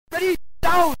Ready,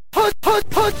 down, put.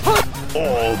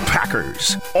 All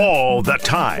Packers, all the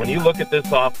time. When you look at this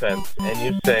offense and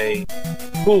you say,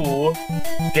 who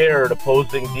scared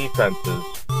opposing defenses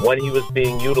when he was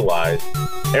being utilized,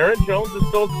 Aaron Jones is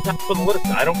still at the top of the list.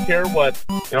 I don't care what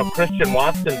Christian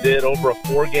Watson did over a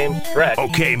 4-game stretch.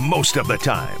 Okay, most of the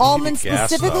time. Almonds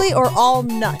specifically or all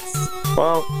nuts?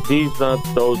 Well, these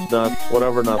nuts, those nuts,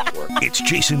 whatever nuts work. It's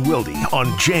Jason Wilde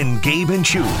on Jen, Gabe, and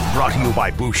Chew. Brought to you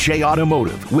by Boucher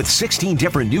Automotive. With 16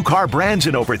 different new car brands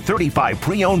and over 35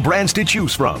 pre-owned brands to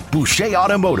choose from. Boucher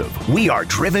Automotive. We are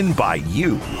driven by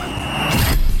you.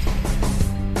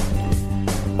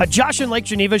 Josh in Lake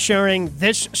Geneva sharing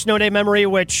this snow day memory,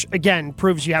 which, again,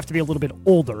 proves you have to be a little bit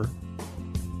older.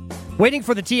 Waiting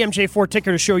for the TMJ4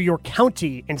 ticker to show your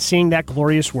county and seeing that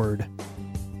glorious word,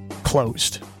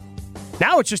 closed.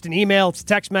 Now it's just an email, it's a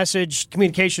text message,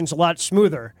 communication's a lot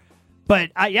smoother.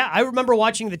 But, I remember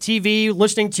watching the TV,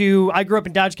 listening to, I grew up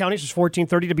in Dodge County, this is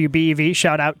 1430 WBEV,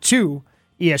 shout out to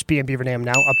ESPN Beaver Dam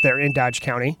now, up there in Dodge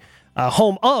County,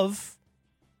 home of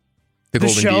the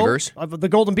Golden Beavers. Of the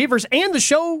Golden Beavers, and the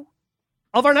show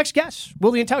of our next guest,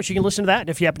 Wilde and Tausch. You can listen to that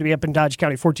if you happen to be up in Dodge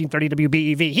County, 1430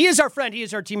 WBEV. He is our friend, he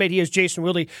is our teammate, he is Jason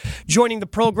Wilde joining the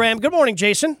program. Good morning,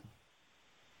 Jason.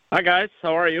 Hi, guys.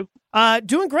 How are you?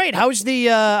 Doing great. How's the?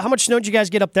 How much snow did you guys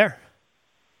get up there?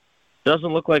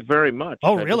 Doesn't look like very much.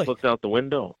 Oh, I really? just looked out the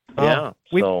window. Oh,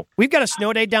 Yeah. We've got a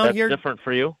snow day down That's here. different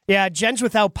for you? Yeah, Jen's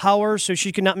without power, so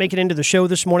she could not make it into the show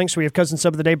this morning. So we have cousin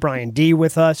sub of the day, Brian D,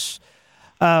 with us.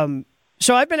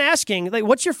 So I've been asking,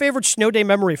 what's your favorite snow day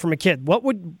memory from a kid? What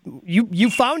would you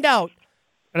found out?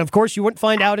 And of course, you wouldn't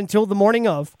find out until the morning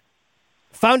of.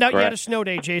 Found out you had a snow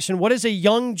day, Jason. What is a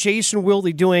young Jason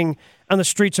Wilde doing on the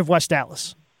streets of West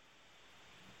Dallas?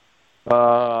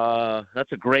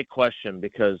 That's a great question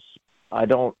because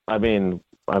I'm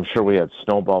sure we had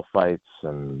snowball fights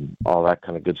and all that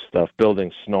kind of good stuff,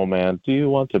 building snowman. Do you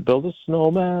want to build a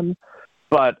snowman?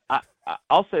 But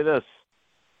I'll say this.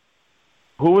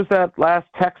 Who was that last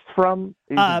text from?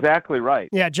 He's exactly right.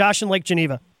 Yeah, Josh in Lake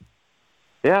Geneva.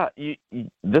 Yeah, it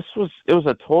was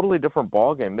a totally different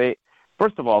ballgame.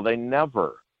 First of all, they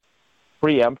never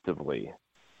preemptively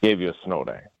gave you a snow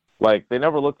day. Like, they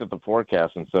never looked at the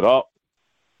forecast and said, oh,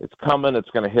 it's coming, it's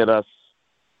going to hit us,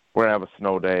 we're going to have a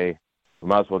snow day, we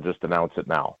might as well just announce it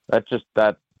now.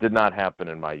 That did not happen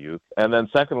in my youth. And then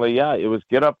secondly, it was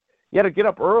you had to get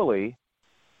up early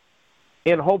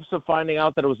in hopes of finding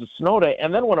out that it was a snow day.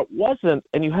 And then when it wasn't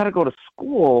and you had to go to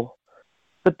school,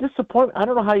 the disappointment, I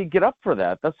don't know how you get up for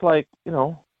that. That's like,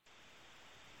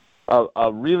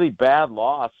 a really bad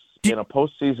loss in a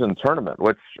postseason tournament,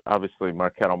 which obviously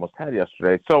Marquette almost had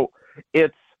yesterday. So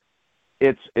it's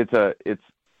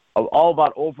all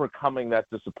about overcoming that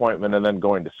disappointment and then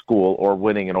going to school or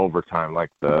winning in overtime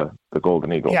like the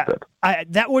Golden Eagles did.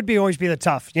 That would always be the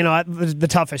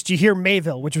toughest. You hear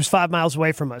Mayville, which was 5 miles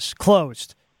away from us,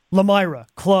 closed. Lamira,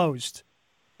 closed.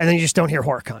 And then you just don't hear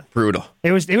Horicon. Brutal.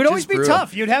 It would always be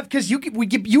tough. You'd have, because you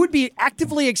would be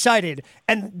actively excited,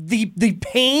 and the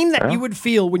pain that you would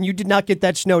feel when you did not get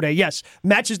that snow day, yes,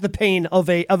 matches the pain of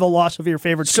a loss of your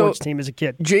favorite sports team as a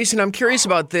kid. Jason, I'm curious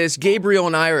about this. Gabriel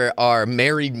and I are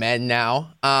married men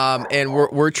now, and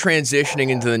we're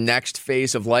transitioning into the next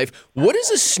phase of life. What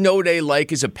is a snow day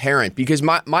like as a parent? Because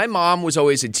my mom was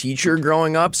always a teacher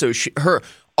growing up, so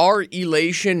our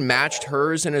elation matched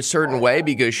hers in a certain way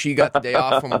because she got the day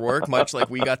off from work, much like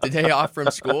we got the day off from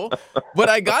school. But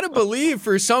I got to believe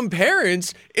for some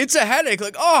parents, it's a headache.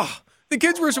 Like, the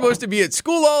kids were supposed to be at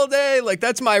school all day. Like,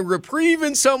 that's my reprieve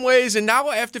in some ways. And now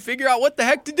I have to figure out what the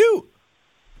heck to do.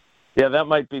 Yeah, that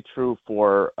might be true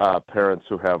for parents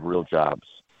who have real jobs.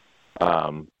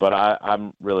 But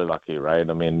I'm really lucky, right?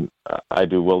 I mean, I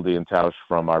do Wilde and Tausch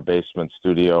from our basement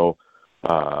studio.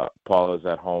 Paul is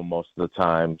at home most of the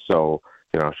time, so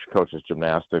she coaches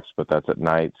gymnastics, but that's at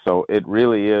night. So it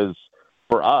really is,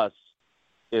 for us,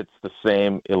 it's the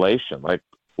same elation. Like,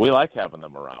 we like having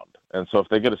them around, and so if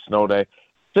they get a snow day,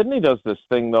 Sydney does this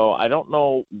thing though. I don't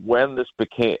know when this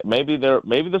became. Maybe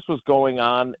this was going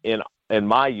on in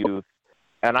my youth,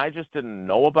 and I just didn't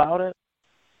know about it,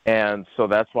 and so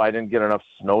that's why I didn't get enough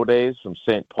snow days from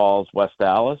St. Paul's, West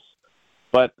Dallas.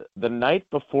 But the night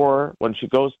before, when she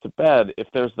goes to bed, if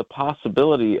there's the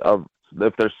possibility of,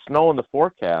 if there's snow in the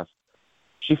forecast,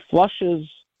 she flushes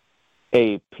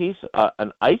an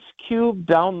ice cube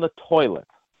down the toilet.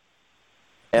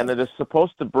 And it is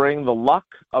supposed to bring the luck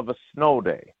of a snow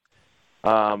day.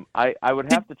 I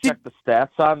would have to check the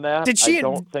stats on that. I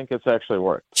don't think it's actually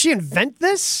worked. Did she invent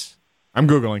this? I'm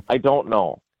Googling. I don't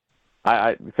know.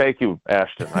 I thank you,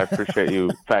 Ashton. I appreciate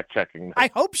you fact-checking. I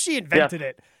hope she invented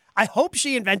it. I hope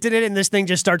she invented it and this thing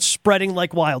just starts spreading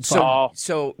like wildfire.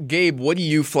 So, Gabe, what are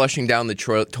you flushing down the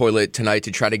toilet tonight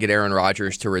to try to get Aaron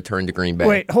Rodgers to return to Green Bay?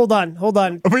 Wait, hold on.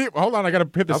 Wait, hold on, I got to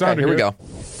hit the sound here we go.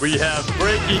 We have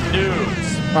breaking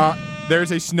news. There's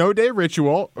a snow day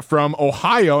ritual from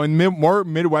Ohio and more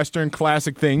Midwestern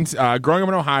classic things. Growing up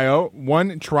in Ohio,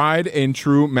 one tried and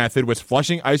true method was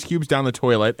flushing ice cubes down the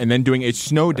toilet and then doing a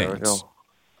snow dance.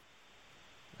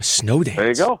 A snow dance? There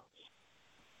you go.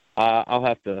 I'll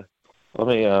have to,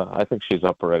 I think she's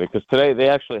up already because today they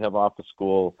actually have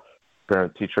off-the-school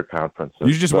parent-teacher conferences.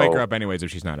 You should just wake her up anyways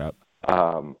if she's not up.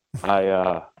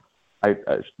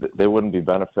 They wouldn't be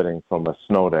benefiting from a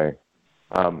snow day.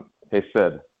 Hey,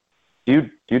 Sid, do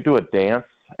you do a dance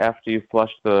after you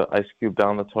flush the ice cube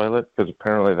down the toilet? Because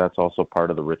apparently that's also part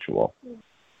of the ritual.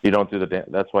 You don't do the dance.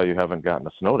 That's why you haven't gotten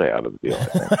a snow day out of the deal, I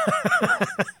think.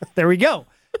 There we go.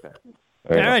 Okay.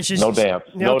 All right, no dance.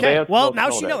 No dance. Well, no now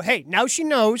snow she day. knows. Hey, now she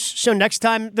knows. So next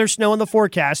time there's snow in the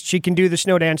forecast, she can do the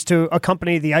snow dance to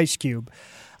accompany the ice cube.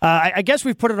 I guess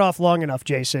we've put it off long enough,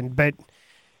 Jason, but...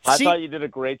 I thought you did a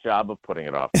great job of putting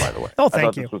it off, by the way. Oh,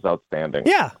 thank you. you. This was outstanding.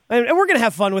 Yeah, and we're going to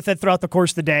have fun with it throughout the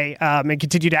course of the day and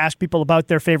continue to ask people about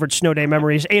their favorite snow day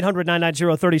memories.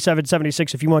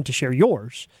 800-990-3776 if you want to share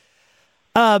yours.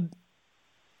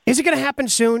 Is it going to happen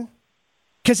soon?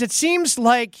 Because it seems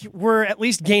like we're at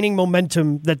least gaining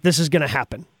momentum that this is going to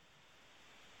happen.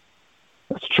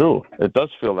 That's true. It does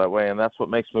feel that way, and that's what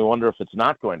makes me wonder if it's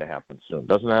not going to happen soon.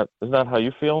 Isn't that how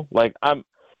you feel?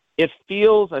 It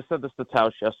feels, I said this to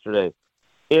Tausch yesterday,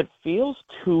 it feels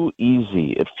too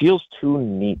easy. It feels too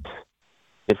neat.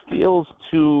 It feels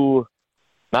too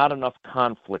not enough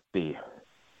conflict-y.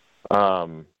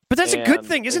 But that's a good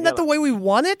thing. Isn't that the way we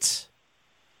want it?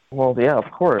 Well, yeah,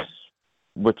 of course.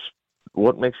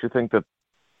 What makes you think that,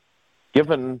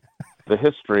 given the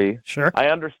history, sure. I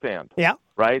understand. Yeah.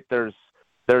 Right? There's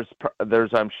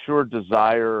I'm sure,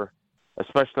 desire,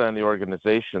 especially on the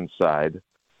organization side.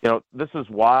 This is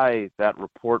why that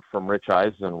report from Rich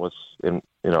Eisen was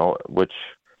which,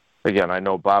 again, I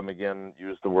know Bob McGinn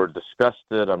used the word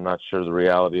disgusted. I'm not sure the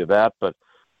reality of that, but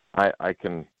I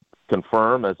can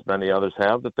confirm, as many others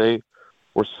have, that they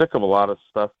were sick of a lot of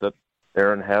stuff that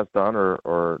Aaron has done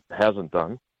or hasn't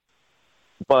done.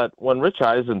 But when Rich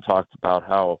Eisen talked about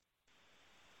how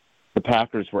the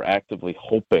Packers were actively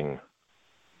hoping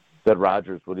that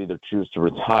Rodgers would either choose to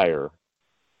retire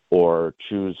or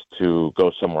choose to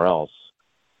go somewhere else,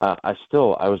 I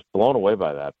was blown away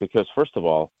by that because, first of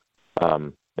all,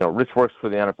 Rich works for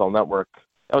the NFL Network.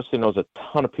 Obviously knows a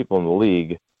ton of people in the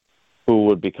league who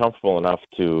would be comfortable enough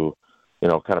to,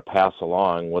 kind of pass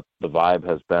along what the vibe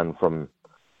has been from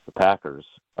the Packers.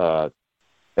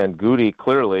 And Goody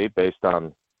clearly, based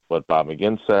on what Bob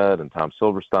McGinn said and Tom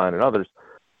Silverstein and others,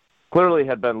 clearly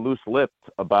had been loose-lipped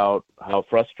about how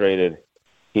frustrated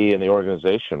he and the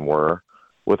organization were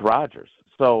with Rodgers.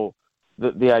 So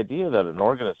the idea that an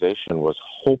organization was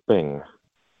hoping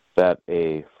that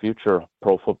a future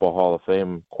Pro Football Hall of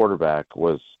Fame quarterback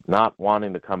was not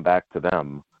wanting to come back to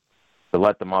them to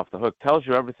let them off the hook tells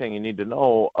you everything you need to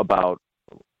know about,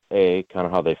 A, kind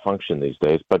of how they function these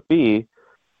days, but B,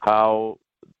 how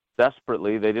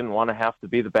desperately they didn't want to have to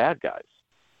be the bad guys.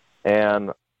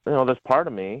 And, there's part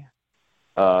of me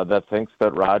that thinks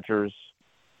that Rodgers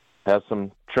has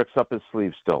some tricks up his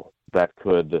sleeve still that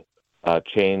could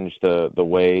change the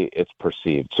way it's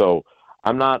perceived. So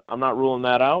I'm not ruling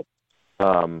that out.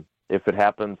 If it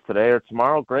happens today or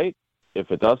tomorrow, great.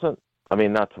 If it doesn't,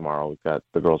 not tomorrow. We've got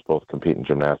the girls both compete in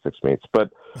gymnastics meets.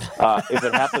 But if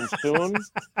it happens soon,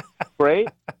 great.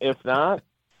 If not,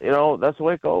 that's the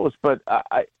way it goes. But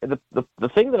the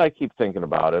thing that I keep thinking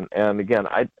about, and again,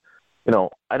 I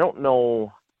don't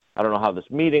know how this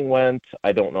meeting went.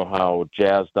 I don't know how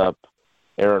jazzed up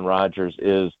Aaron Rodgers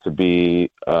is to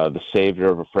be the savior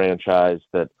of a franchise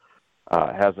that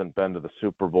hasn't been to the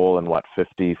Super Bowl in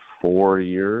 54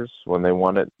 years when they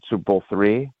won it, Super Bowl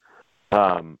III,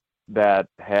 that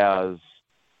has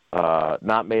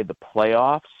not made the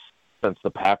playoffs since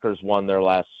the Packers won their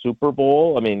last Super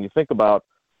Bowl. You think about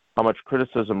how much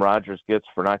criticism Rodgers gets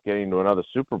for not getting to another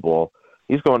Super Bowl.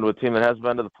 He's going to a team that hasn't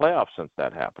been to the playoffs since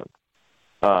that happened.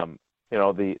 I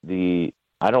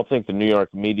don't think the New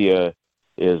York media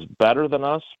is better than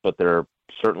us, but they're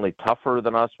certainly tougher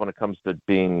than us when it comes to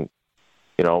being,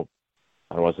 I don't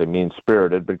want to say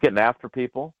mean-spirited, but getting after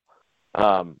people.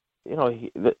 There's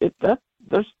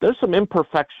some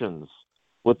imperfections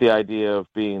with the idea of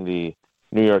being the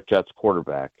New York Jets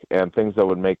quarterback and things that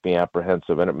would make me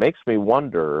apprehensive. And it makes me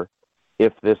wonder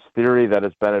if this theory that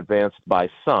has been advanced by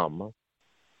some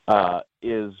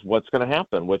is what's going to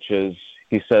happen, which is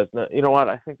he says, you know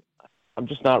what, I'm I'm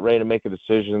just not ready to make a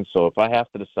decision. So if I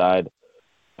have to decide,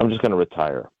 I'm just going to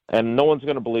retire. And no one's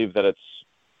going to believe that it's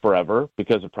forever,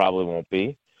 because it probably won't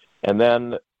be. And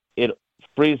then it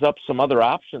frees up some other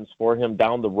options for him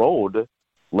down the road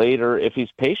later if he's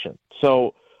patient.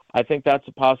 So I think that's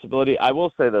a possibility. I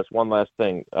will say this one last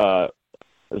thing.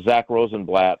 Zach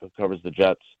Rosenblatt, who covers the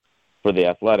Jets for The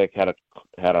Athletic, had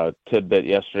a tidbit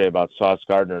yesterday about Sauce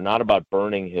Gardner, not about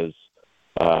burning his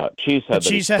cheese head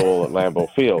that he stole at Lambeau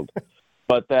Field,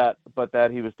 but that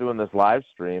he was doing this live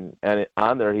stream, and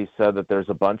on there he said that there's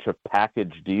a bunch of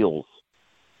package deals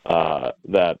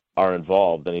that are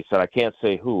involved, and he said, I can't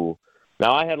say who.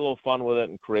 Now, I had a little fun with it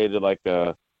and created like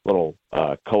a little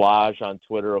collage on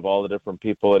Twitter of all the different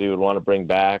people that he would want to bring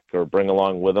back or bring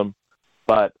along with him,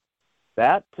 but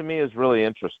that to me is really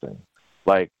interesting.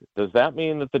 Like, does that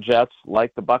mean that the Jets,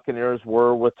 like the Buccaneers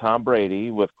were with Tom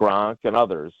Brady, with Gronk and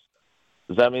others,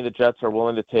 does that mean the Jets are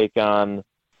willing to take on,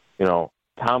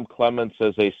 Tom Clements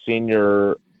as a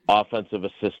senior offensive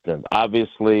assistant?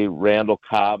 Obviously, Randall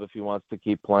Cobb, if he wants to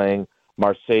keep playing,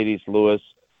 Mercedes Lewis.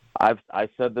 I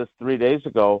said this 3 days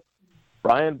ago.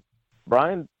 Brian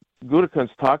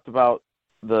Gutekunst talked about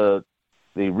the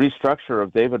restructure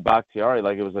of David Bakhtiari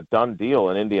like it was a done deal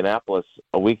in Indianapolis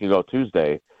a week ago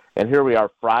Tuesday. And here we are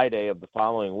Friday of the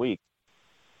following week,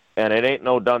 and it ain't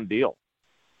no done deal.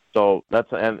 So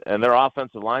and their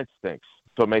offensive line stinks.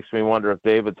 So it makes me wonder if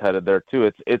David's headed there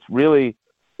too.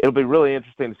 It'll be really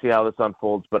interesting to see how this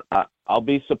unfolds, but I'll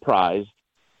be surprised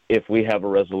if we have a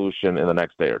resolution in the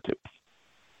next day or two.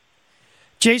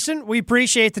 Jason, we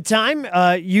appreciate the time.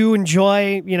 You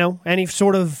enjoy, any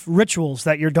sort of rituals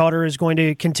that your daughter is going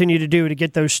to continue to do to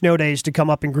get those snow days to come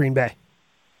up in Green Bay.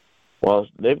 Well,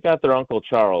 they've got their Uncle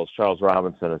Charles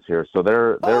Robinson is here, so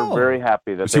they're very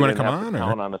happy that they didn't have to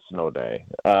count on a snow day.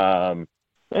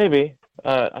 Maybe.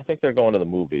 I think they're going to the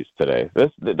movies today.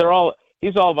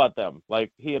 He's all about them.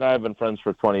 Like, he and I have been friends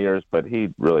for 20 years, but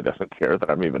he really doesn't care that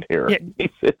I'm even here. Yeah.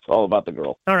 It's all about the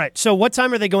girl. All right. So what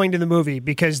time are they going to the movie?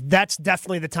 Because that's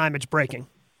definitely the time it's breaking.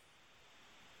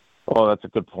 Oh, that's a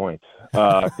good point.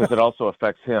 Because it also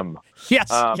affects him. Yes,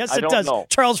 it does. Know.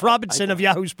 Charles Robinson of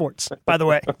Yahoo Sports, by the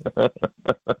way.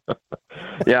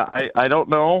 Yeah, I don't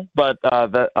know, but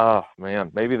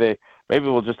maybe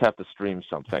we'll just have to stream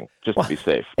something just to be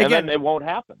safe. And then it won't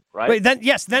happen, right? Then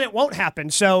it won't happen.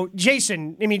 So,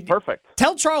 Jason, perfect.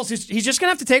 Tell Charles he's just going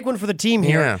to have to take one for the team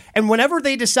here. Yeah. And whenever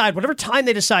time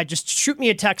they decide, just shoot me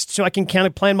a text so I can kind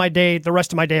of plan the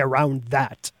rest of my day around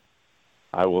that.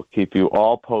 I will keep you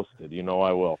all posted. I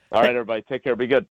will. All right, everybody, take care. Be good.